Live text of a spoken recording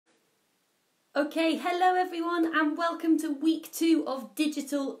Okay, hello everyone and welcome to week 2 of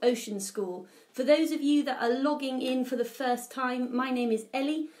Digital Ocean School. For those of you that are logging in for the first time, my name is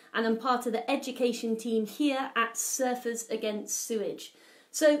Ellie and I'm part of the education team here at Surfers Against Sewage.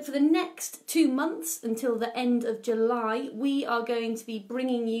 So for the next 2 months until the end of July, we are going to be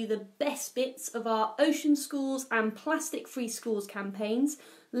bringing you the best bits of our Ocean Schools and Plastic Free Schools campaigns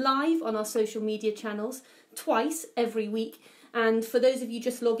live on our social media channels twice every week. And for those of you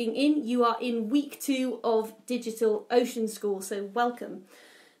just logging in, you are in week 2 of Digital Ocean School, so welcome.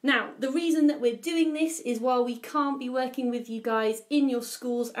 Now, the reason that we're doing this is while we can't be working with you guys in your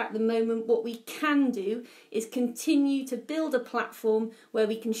schools at the moment, what we can do is continue to build a platform where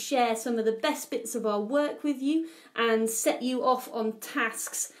we can share some of the best bits of our work with you and set you off on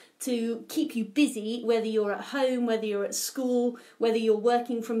tasks to keep you busy, whether you're at home, whether you're at school, whether you're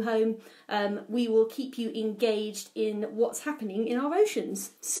working from home. We will keep you engaged in what's happening in our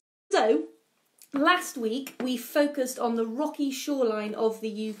oceans. So, last week we focused on the rocky shoreline of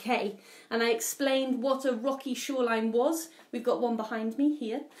the UK and I explained what a rocky shoreline was. We've got one behind me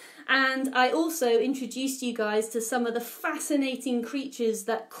here. And I also introduced you guys to some of the fascinating creatures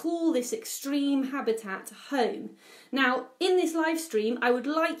that call this extreme habitat home. Now, in this live stream, I would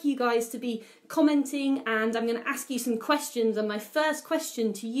like you guys to be commenting and I'm going to ask you some questions. And my first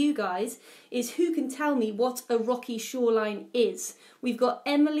question to you guys is who can tell me what a rocky shoreline is? We've got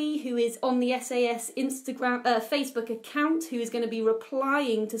Emily, who is on the SAS Facebook account, who is going to be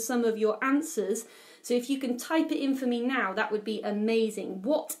replying to some of your answers. So if you can type it in for me now, that would be amazing.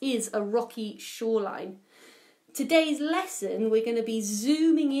 What is a rocky shoreline? Today's lesson, we're going to be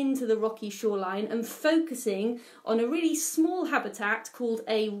zooming into the rocky shoreline and focusing on a really small habitat called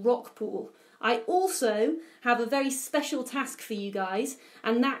a rock pool. I also have a very special task for you guys,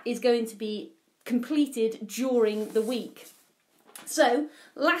 and that is going to be completed during the week. So,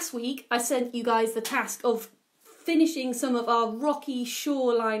 last week I sent you guys the task of finishing some of our rocky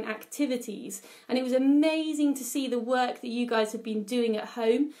shoreline activities, and it was amazing to see the work that you guys have been doing at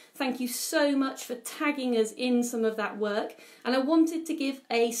home. Thank you so much for tagging us in some of that work, and I wanted to give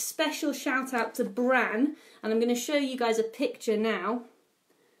a special shout out to Bran, and I'm going to show you guys a picture now.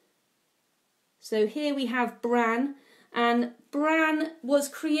 So here we have Bran, and Bran was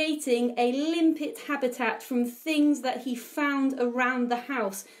creating a limpet habitat from things that he found around the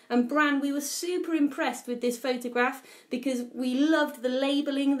house. And Bran, we were super impressed with this photograph because we loved the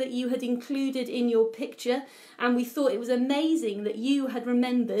labelling that you had included in your picture, and we thought it was amazing that you had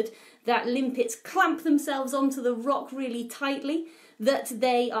remembered that limpets clamp themselves onto the rock really tightly, that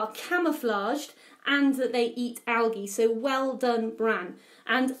they are camouflaged, and that they eat algae. So well done, Bran.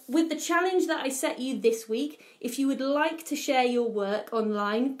 And with the challenge that I set you this week, if you would like to share your work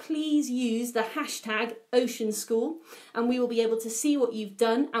online, please use the hashtag OceanSchool and we will be able to see what you've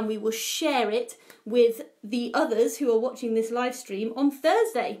done and we will share it with the others who are watching this live stream on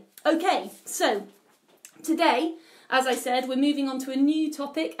Thursday. Okay, so today, as I said, we're moving on to a new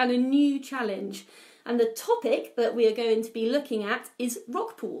topic and a new challenge. And the topic that we are going to be looking at is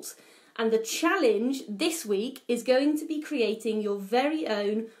rock pools. And the challenge this week is going to be creating your very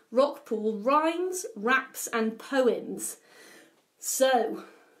own rock pool rhymes, raps and poems. So,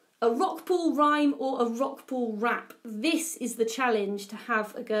 a rock pool rhyme or a rock pool rap, this is the challenge to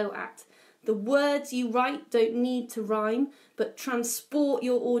have a go at. The words you write don't need to rhyme, but transport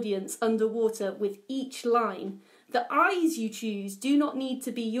your audience underwater with each line. The eyes you choose do not need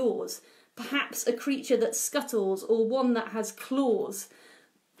to be yours, perhaps a creature that scuttles or one that has claws.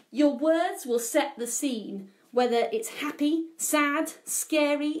 Your words will set the scene, whether it's happy, sad,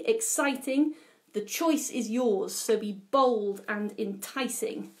 scary, exciting. The choice is yours, so be bold and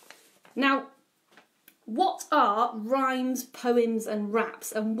enticing. Now, what are rhymes, poems and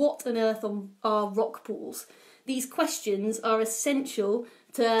raps, and what on earth are rock pools? These questions are essential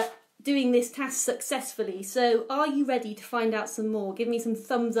to doing this task successfully. So are you ready to find out some more? Give me some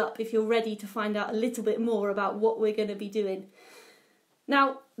thumbs up if you're ready to find out a little bit more about what we're going to be doing.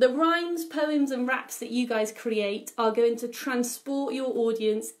 Now, the rhymes, poems and raps that you guys create are going to transport your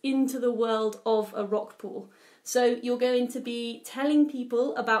audience into the world of a rock pool. So you're going to be telling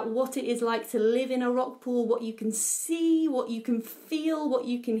people about what it is like to live in a rock pool, what you can see, what you can feel, what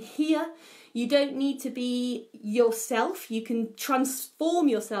you can hear. You don't need to be yourself. You can transform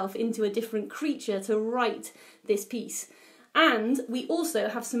yourself into a different creature to write this piece. And we also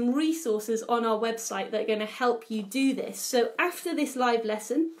have some resources on our website that are going to help you do this. So after this live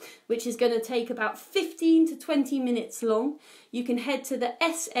lesson, which is going to take about 15 to 20 minutes long, you can head to the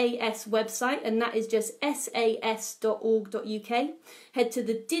SAS website, and that is just sas.org.uk. Head to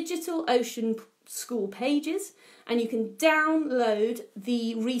the Digital Ocean School pages, and you can download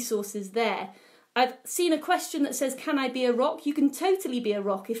the resources there. I've seen a question that says, can I be a rock? You can totally be a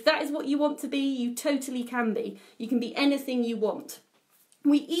rock. If that is what you want to be, you totally can be. You can be anything you want.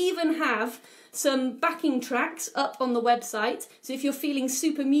 We even have some backing tracks up on the website. So if you're feeling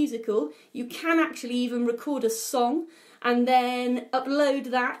super musical, you can actually even record a song and then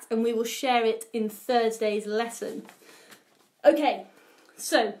upload that, and we will share it in Thursday's lesson. Okay,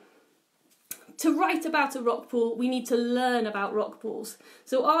 so to write about a rock pool, we need to learn about rock pools.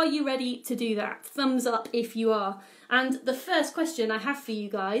 So are you ready to do that? Thumbs up if you are. And the first question I have for you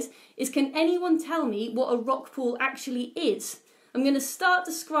guys is, can anyone tell me what a rock pool actually is? I'm going to start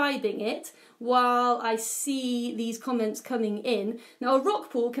describing it while I see these comments coming in. Now, a rock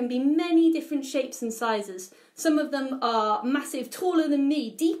pool can be many different shapes and sizes. Some of them are massive, taller than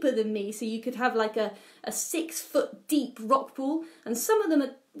me, deeper than me, so you could have like a 6-foot deep rock pool, and some of them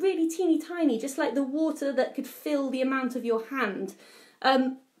are really teeny tiny, just like the water that could fill the amount of your hand.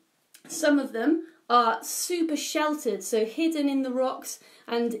 Some of them are super sheltered, so hidden in the rocks,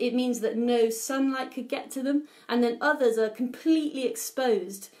 and it means that no sunlight could get to them. And then others are completely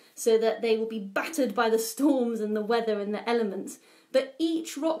exposed, so that they will be battered by the storms and the weather and the elements. But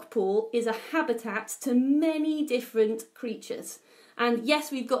each rock pool is a habitat to many different creatures. And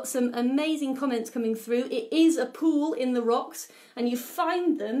yes, we've got some amazing comments coming through. It is a pool in the rocks, and you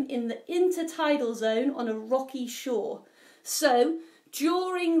find them in the intertidal zone on a rocky shore. So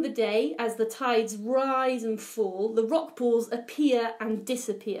during the day, as the tides rise and fall, the rock pools appear and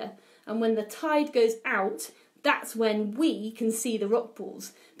disappear. And when the tide goes out, that's when we can see the rock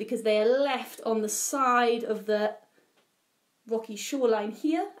pools, because they are left on the side of the rocky shoreline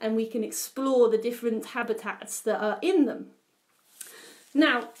here, and we can explore the different habitats that are in them.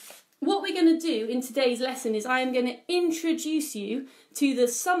 Now, what we're going to do in today's lesson is I am going to introduce you to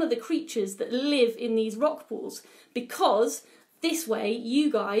some of the creatures that live in these rock pools, because this way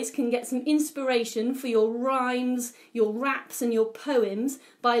you guys can get some inspiration for your rhymes, your raps and your poems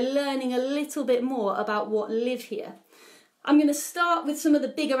by learning a little bit more about what live here. I'm going to start with some of the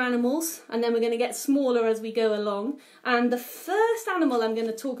bigger animals, and then we're going to get smaller as we go along. And the first animal I'm going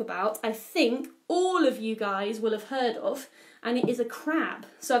to talk about, I think all of you guys will have heard of, and it is a crab.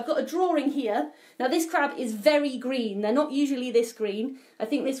 So I've got a drawing here. Now this crab is very green. They're not usually this green. I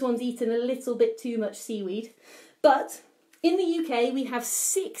think this one's eaten a little bit too much seaweed. But in the UK we have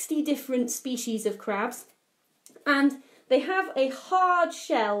 60 different species of crabs, and they have a hard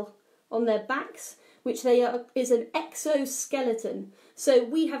shell on their backs, which is an exoskeleton. So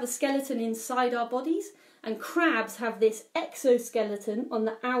we have a skeleton inside our bodies, and crabs have this exoskeleton on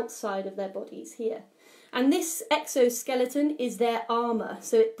the outside of their bodies here. And this exoskeleton is their armour,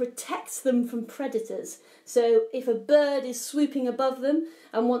 so it protects them from predators. So if a bird is swooping above them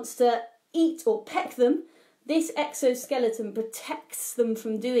and wants to eat or peck them, this exoskeleton protects them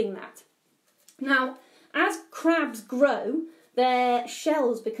from doing that. Now, as crabs grow, their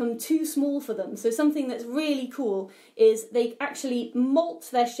shells become too small for them. So something that's really cool is they actually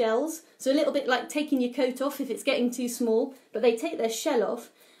molt their shells. So a little bit like taking your coat off if it's getting too small, but they take their shell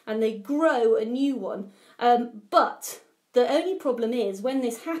off and they grow a new one. But the only problem is when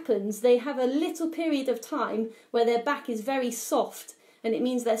this happens, they have a little period of time where their back is very soft, and it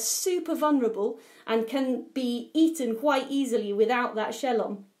means they're super vulnerable and can be eaten quite easily without that shell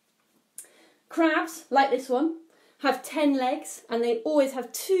on. Crabs, like this one, have 10 legs, and they always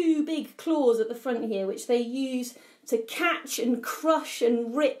have 2 big claws at the front here, which they use to catch and crush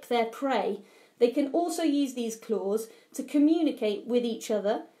and rip their prey. They can also use these claws to communicate with each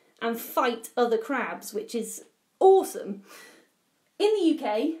other and fight other crabs, which is awesome. In the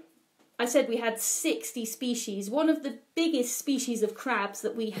UK, I said we had 60 species. One of the biggest species of crabs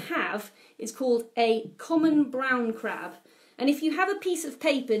that we have is called a common brown crab. And if you have a piece of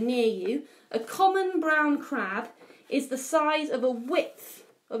paper near you, a common brown crab is the size of a width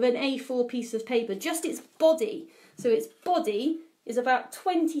of an A4 piece of paper, just its body. So its body is about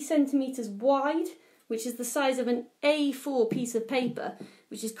 20 centimetres wide, which is the size of an A4 piece of paper,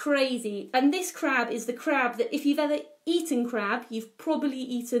 which is crazy. And this crab is the crab that, if you've ever eaten crab, you've probably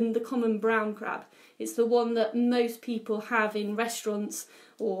eaten the common brown crab. It's the one that most people have in restaurants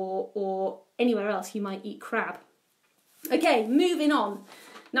or anywhere else you might eat crab. Okay, moving on.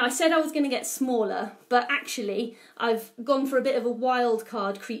 Now, I said I was going to get smaller, but actually I've gone for a bit of a wild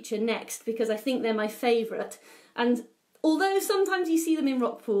card creature next because I think they're my favourite. And although sometimes you see them in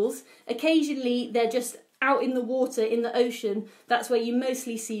rock pools, occasionally they're just out in the water, in the ocean. That's where you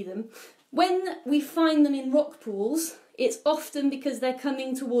mostly see them. When we find them in rock pools, it's often because they're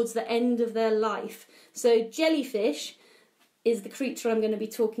coming towards the end of their life. So jellyfish is the creature I'm going to be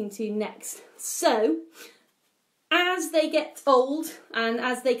talking to next. So As they get old and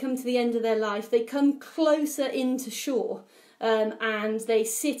as they come to the end of their life, they come closer into shore, and they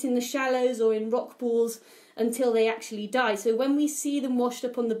sit in the shallows or in rock pools until they actually die. So when we see them washed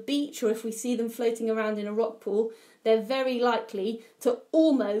up on the beach, or if we see them floating around in a rock pool, they're very likely to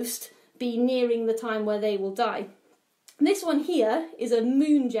almost be nearing the time where they will die. This one here is a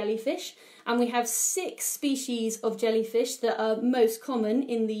moon jellyfish, and we have 6 species of jellyfish that are most common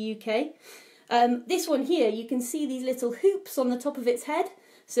in the UK. This one here, you can see these little hoops on the top of its head,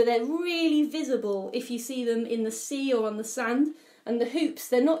 so they're really visible if you see them in the sea or on the sand. And the hoops,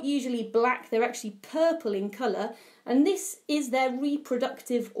 they're not usually black, they're actually purple in colour, and this is their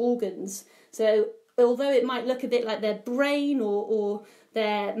reproductive organs. So although it might look a bit like their brain or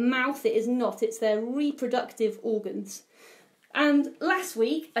their mouth, it is not, it's their reproductive organs. And last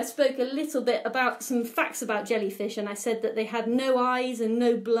week I spoke a little bit about some facts about jellyfish, and I said that they had no eyes and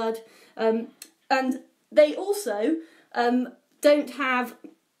no blood, and they also don't have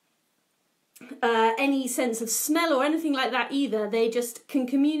any sense of smell or anything like that either. They just can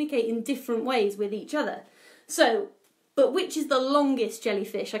communicate in different ways with each other. So, but which is the longest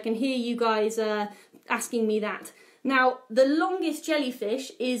jellyfish? I can hear you guys asking me that. Now, the longest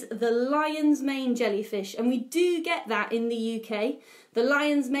jellyfish is the lion's mane jellyfish, and we do get that in the UK. The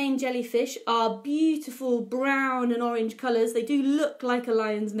lion's mane jellyfish are beautiful brown and orange colours. They do look like a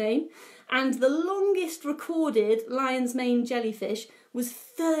lion's mane, and the longest recorded lion's mane jellyfish was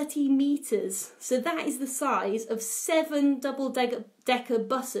 30 metres. So that is the size of 7 double-decker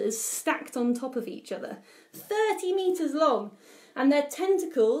buses stacked on top of each other. 30 metres long. And their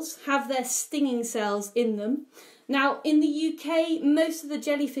tentacles have their stinging cells in them. Now, in the UK, most of the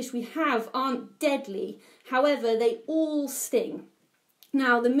jellyfish we have aren't deadly. However, they all sting.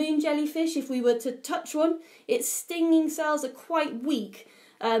 Now, the moon jellyfish, if we were to touch one, its stinging cells are quite weak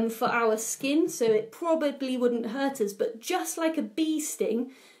for our skin, so it probably wouldn't hurt us. But just like a bee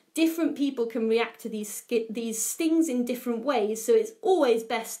sting, different people can react to these stings in different ways, so it's always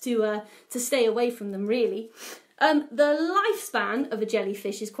best to stay away from them, really. The lifespan of a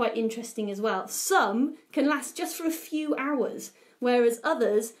jellyfish is quite interesting as well. Some can last just for a few hours, whereas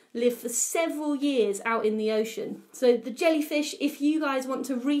others live for several years out in the ocean. So the jellyfish, if you guys want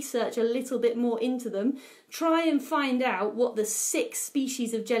to research a little bit more into them, try and find out what the 6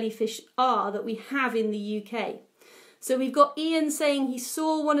 species of jellyfish are that we have in the UK. So we've got Ian saying he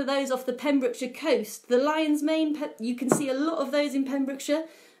saw one of those off the Pembrokeshire coast. The lion's mane, you can see a lot of those in Pembrokeshire,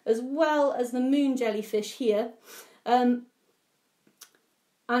 as well as the moon jellyfish here. And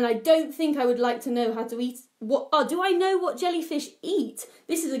I don't think I would like to know how to eat. Do I know what jellyfish eat?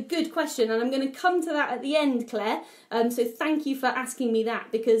 This is a good question, and I'm going to come to that at the end, Claire. So thank you for asking me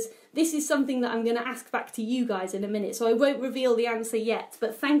that, because this is something that I'm going to ask back to you guys in a minute. So I won't reveal the answer yet,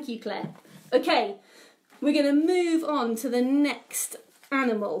 but thank you, Claire. Okay, we're going to move on to the next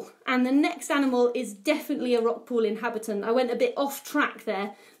animal. And the next animal is definitely a rock pool inhabitant. I went a bit off track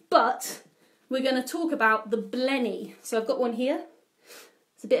there, but we're going to talk about the blenny. So I've got one here.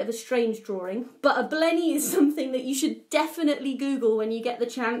 It's a bit of a strange drawing, but a blenny is something that you should definitely Google when you get the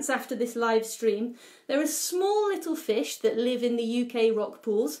chance after this live stream. They're a small little fish that live in the UK rock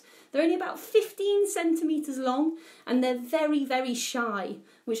pools. They're only about 15 centimetres long, and they're very, very shy,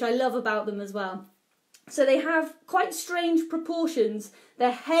 which I love about them as well. So they have quite strange proportions.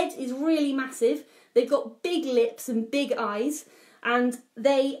 Their head is really massive. They've got big lips and big eyes, and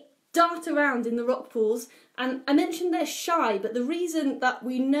they dart around in the rock pools. And I mentioned they're shy, but the reason that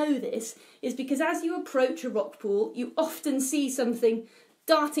we know this is because as you approach a rock pool, you often see something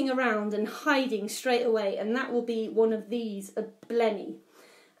darting around and hiding straight away, and that will be one of these, a blenny.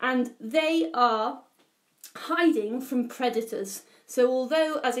 And they are hiding from predators. So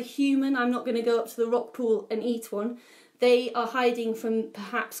although as a human I'm not going to go up to the rock pool and eat one, they are hiding from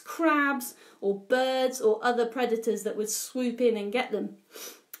perhaps crabs or birds or other predators that would swoop in and get them.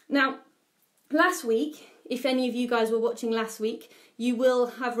 Now, last week, if any of you guys were watching last week, you will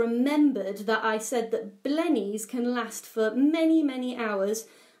have remembered that I said that blennies can last for many, many hours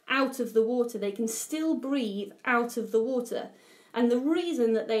out of the water. They can still breathe out of the water. And the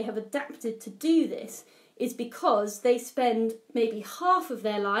reason that they have adapted to do this is because they spend maybe half of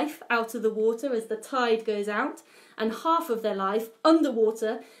their life out of the water as the tide goes out, and half of their life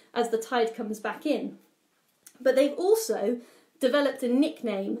underwater as the tide comes back in. But they've also developed a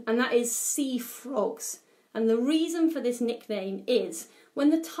nickname, and that is sea frogs. And the reason for this nickname is when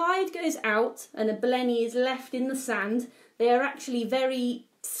the tide goes out and a blenny is left in the sand, they are actually very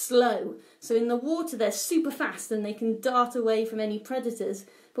slow. So in the water they're super fast and they can dart away from any predators.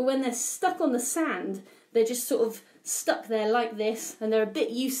 But when they're stuck on the sand, they're just sort of stuck there like this, and they're a bit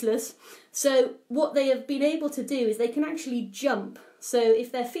useless. So what they have been able to do is they can actually jump. So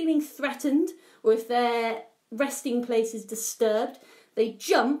if they're feeling threatened, or if their resting place is disturbed, they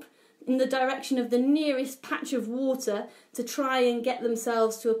jump in the direction of the nearest patch of water to try and get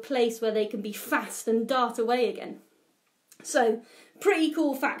themselves to a place where they can be fast and dart away again. So, pretty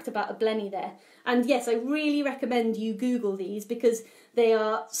cool fact about a blenny there. And yes, I really recommend you Google these because they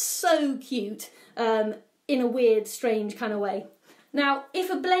are so cute in a weird, strange kind of way. Now, if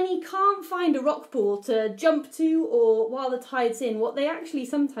a blenny can't find a rock pool to jump to or while the tide's in, what they actually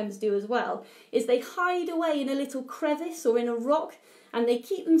sometimes do as well is they hide away in a little crevice or in a rock, and they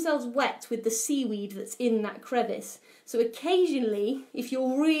keep themselves wet with the seaweed that's in that crevice. So occasionally, if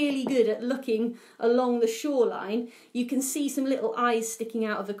you're really good at looking along the shoreline, you can see some little eyes sticking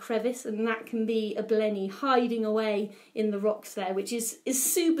out of a crevice, and that can be a blenny hiding away in the rocks there, which is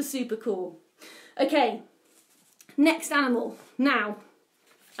super, super cool. Okay, next animal. Now,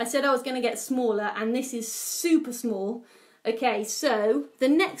 I said I was going to get smaller, and this is super small. Okay, so the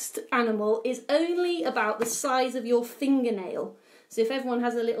next animal is only about the size of your fingernail. So if everyone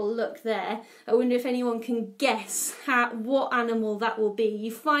has a little look there, I wonder if anyone can guess what animal that will be.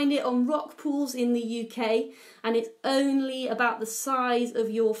 You find it on rock pools in the UK, and it's only about the size of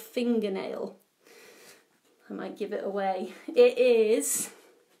your fingernail. I might give it away. It is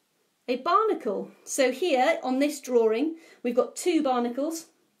a barnacle. So here on this drawing, we've got 2 barnacles.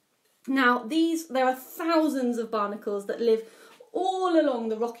 Now there are thousands of barnacles that live all along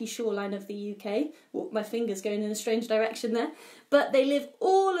the rocky shoreline of the UK. Oh, my finger's going in a strange direction there. But they live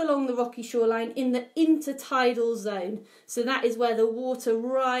all along the rocky shoreline in the intertidal zone. So that is where the water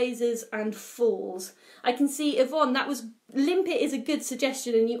rises and falls. I can see, Yvonne, limpet is a good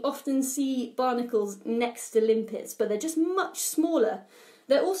suggestion, and you often see barnacles next to limpets, but they're just much smaller.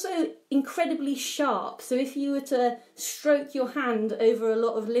 They're also incredibly sharp, so if you were to stroke your hand over a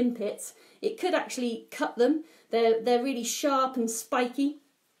lot of limpets, it could actually cut them. They're really sharp and spiky.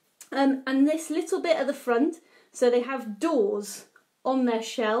 And this little bit at the front, so they have doors on their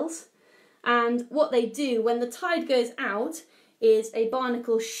shells, and what they do when the tide goes out is a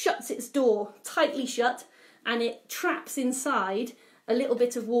barnacle shuts its door tightly shut, and it traps inside a little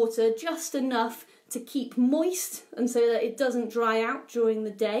bit of water, just enough to keep moist and so that it doesn't dry out during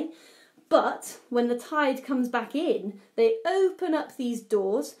the day. But when the tide comes back in, they open up these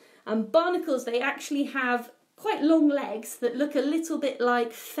doors, and barnacles, they actually have quite long legs that look a little bit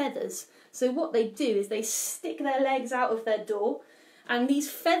like feathers. So what they do is they stick their legs out of their door, and these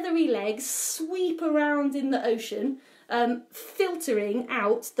feathery legs sweep around in the ocean, filtering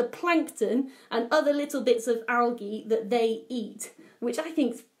out the plankton and other little bits of algae that they eat, which I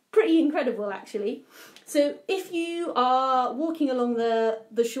think is pretty incredible actually. So if you are walking along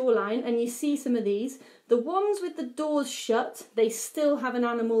the shoreline and you see some of these, the ones with the doors shut, they still have an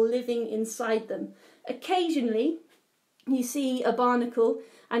animal living inside them. Occasionally you see a barnacle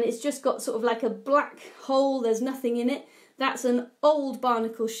and it's just got sort of like a black hole, there's nothing in it. That's an old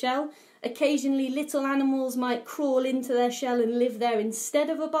barnacle shell. Occasionally little animals might crawl into their shell and live there instead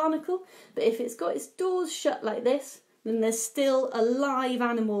of a barnacle, but if it's got its doors shut like this, then there's still a live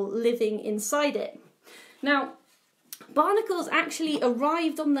animal living inside it. Now, barnacles actually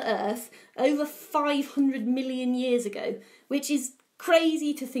arrived on the Earth over 500 million years ago, which is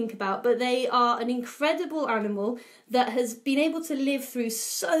crazy to think about, but they are an incredible animal that has been able to live through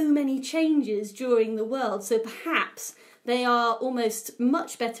so many changes during the world, so perhaps they are almost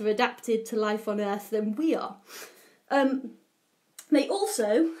much better adapted to life on Earth than we are. They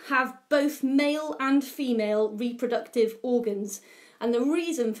also have both male and female reproductive organs, and the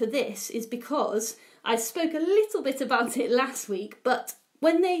reason for this is because I spoke a little bit about it last week, but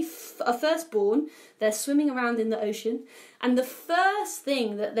when they are first born, they're swimming around in the ocean, and the first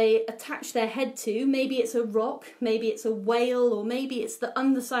thing that they attach their head to, maybe it's a rock, maybe it's a whale, or maybe it's the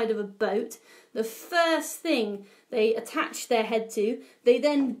underside of a boat, the first thing they attach their head to, they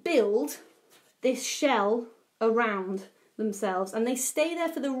then build this shell around themselves, and they stay there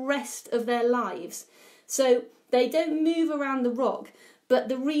for the rest of their lives. So they don't move around the rock, but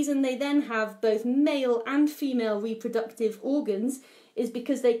the reason they then have both male and female reproductive organs is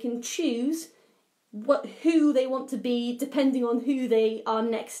because they can choose who they want to be depending on who they are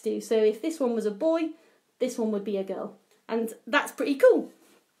next to. So if this one was a boy, this one would be a girl. And that's pretty cool.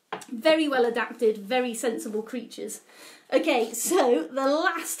 Very well adapted, very sensible creatures. Okay, so the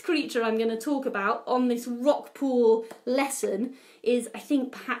last creature I'm going to talk about on this rock pool lesson is, I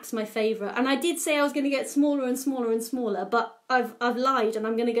think, perhaps my favourite. And I did say I was going to get smaller and smaller and smaller, but I've lied and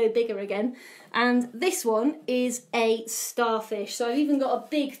I'm going to go bigger again. And this one is a starfish. So I've even got a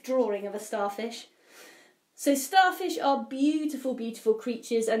big drawing of a starfish. So starfish are beautiful, beautiful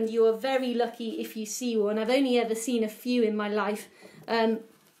creatures, and you are very lucky if you see one. I've only ever seen a few in my life, but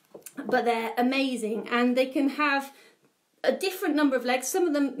they're amazing, and they can have a different number of legs.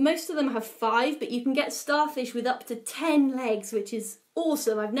 Most of them have 5, but you can get starfish with up to 10 legs, which is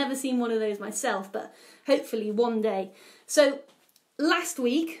awesome. I've never seen one of those myself, but hopefully one day. So last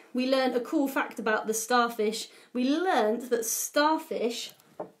week we learned a cool fact about the starfish. We learned that starfish,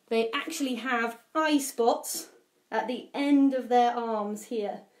 they actually have eye spots at the end of their arms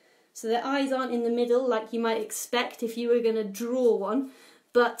here. So their eyes aren't in the middle like you might expect if you were going to draw one,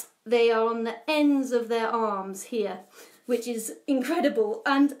 but they are on the ends of their arms here, which is incredible.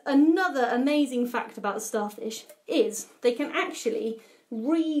 And another amazing fact about starfish is they can actually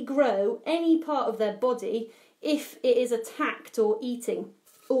regrow any part of their body if it is attacked or eaten.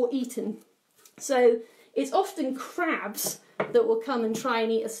 So it's often crabs that will come and try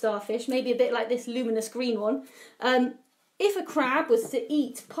and eat a starfish, maybe a bit like this luminous green one. If a crab was to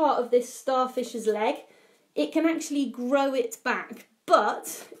eat part of this starfish's leg, it can actually grow it back,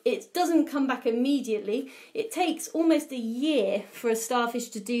 but it doesn't come back immediately. It takes almost a year for a starfish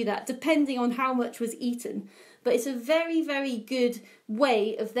to do that, depending on how much was eaten. But it's a very, very good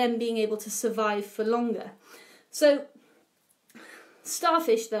way of them being able to survive for longer. So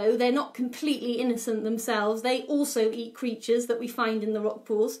starfish, though, they're not completely innocent themselves. They also eat creatures that we find in the rock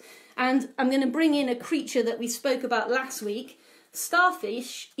pools. And I'm going to bring in a creature that we spoke about last week.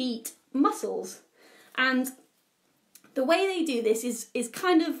 Starfish eat mussels. And the way they do this is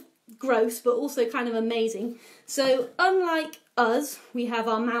kind of gross, but also kind of amazing. So unlike us, we have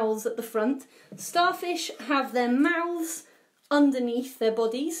our mouths at the front. Starfish have their mouths underneath their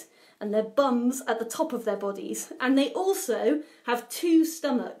bodies and their bums at the top of their bodies. And they also have 2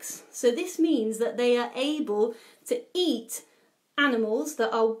 stomachs. So this means that they are able to eat animals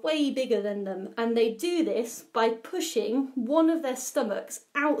that are way bigger than them. And they do this by pushing one of their stomachs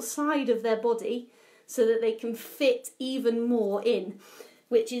outside of their body so that they can fit even more in,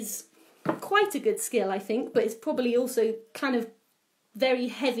 which is quite a good skill, I think, but it's probably also kind of very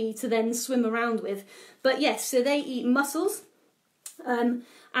heavy to then swim around with. But yes, so they eat mussels,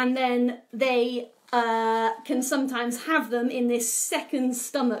 and then they can sometimes have them in this second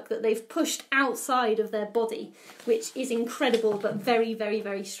stomach that they've pushed outside of their body, which is incredible, but very, very,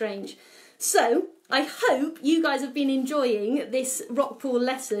 very strange. So I hope you guys have been enjoying this rock pool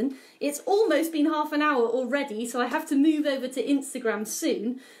lesson. It's almost been half an hour already, so I have to move over to Instagram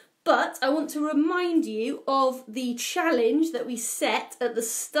soon. But I want to remind you of the challenge that we set at the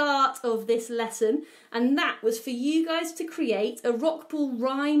start of this lesson, and that was for you guys to create a rock pool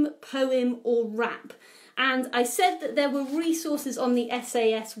rhyme, poem or rap. And I said that there were resources on the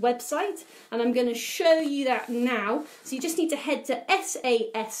SAS website, and I'm going to show you that now. So you just need to head to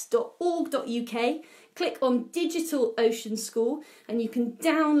sas.org.uk, click on Digital Ocean School, and you can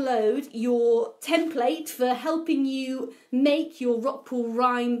download your template for helping you make your rock pool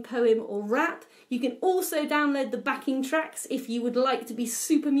rhyme, poem or rap. You can also download the backing tracks if you would like to be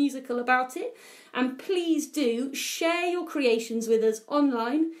super musical about it. And please do share your creations with us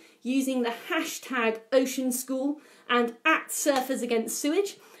online using the hashtag OceanSchool and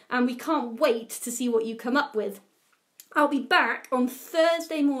 @SurfersAgainstSewage, and we can't wait to see what you come up with. I'll be back on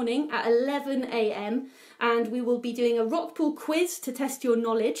Thursday morning at 11 AM, and we will be doing a rock pool quiz to test your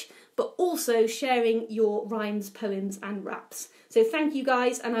knowledge, but also sharing your rhymes, poems and raps. So thank you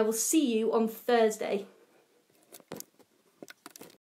guys, and I will see you on Thursday.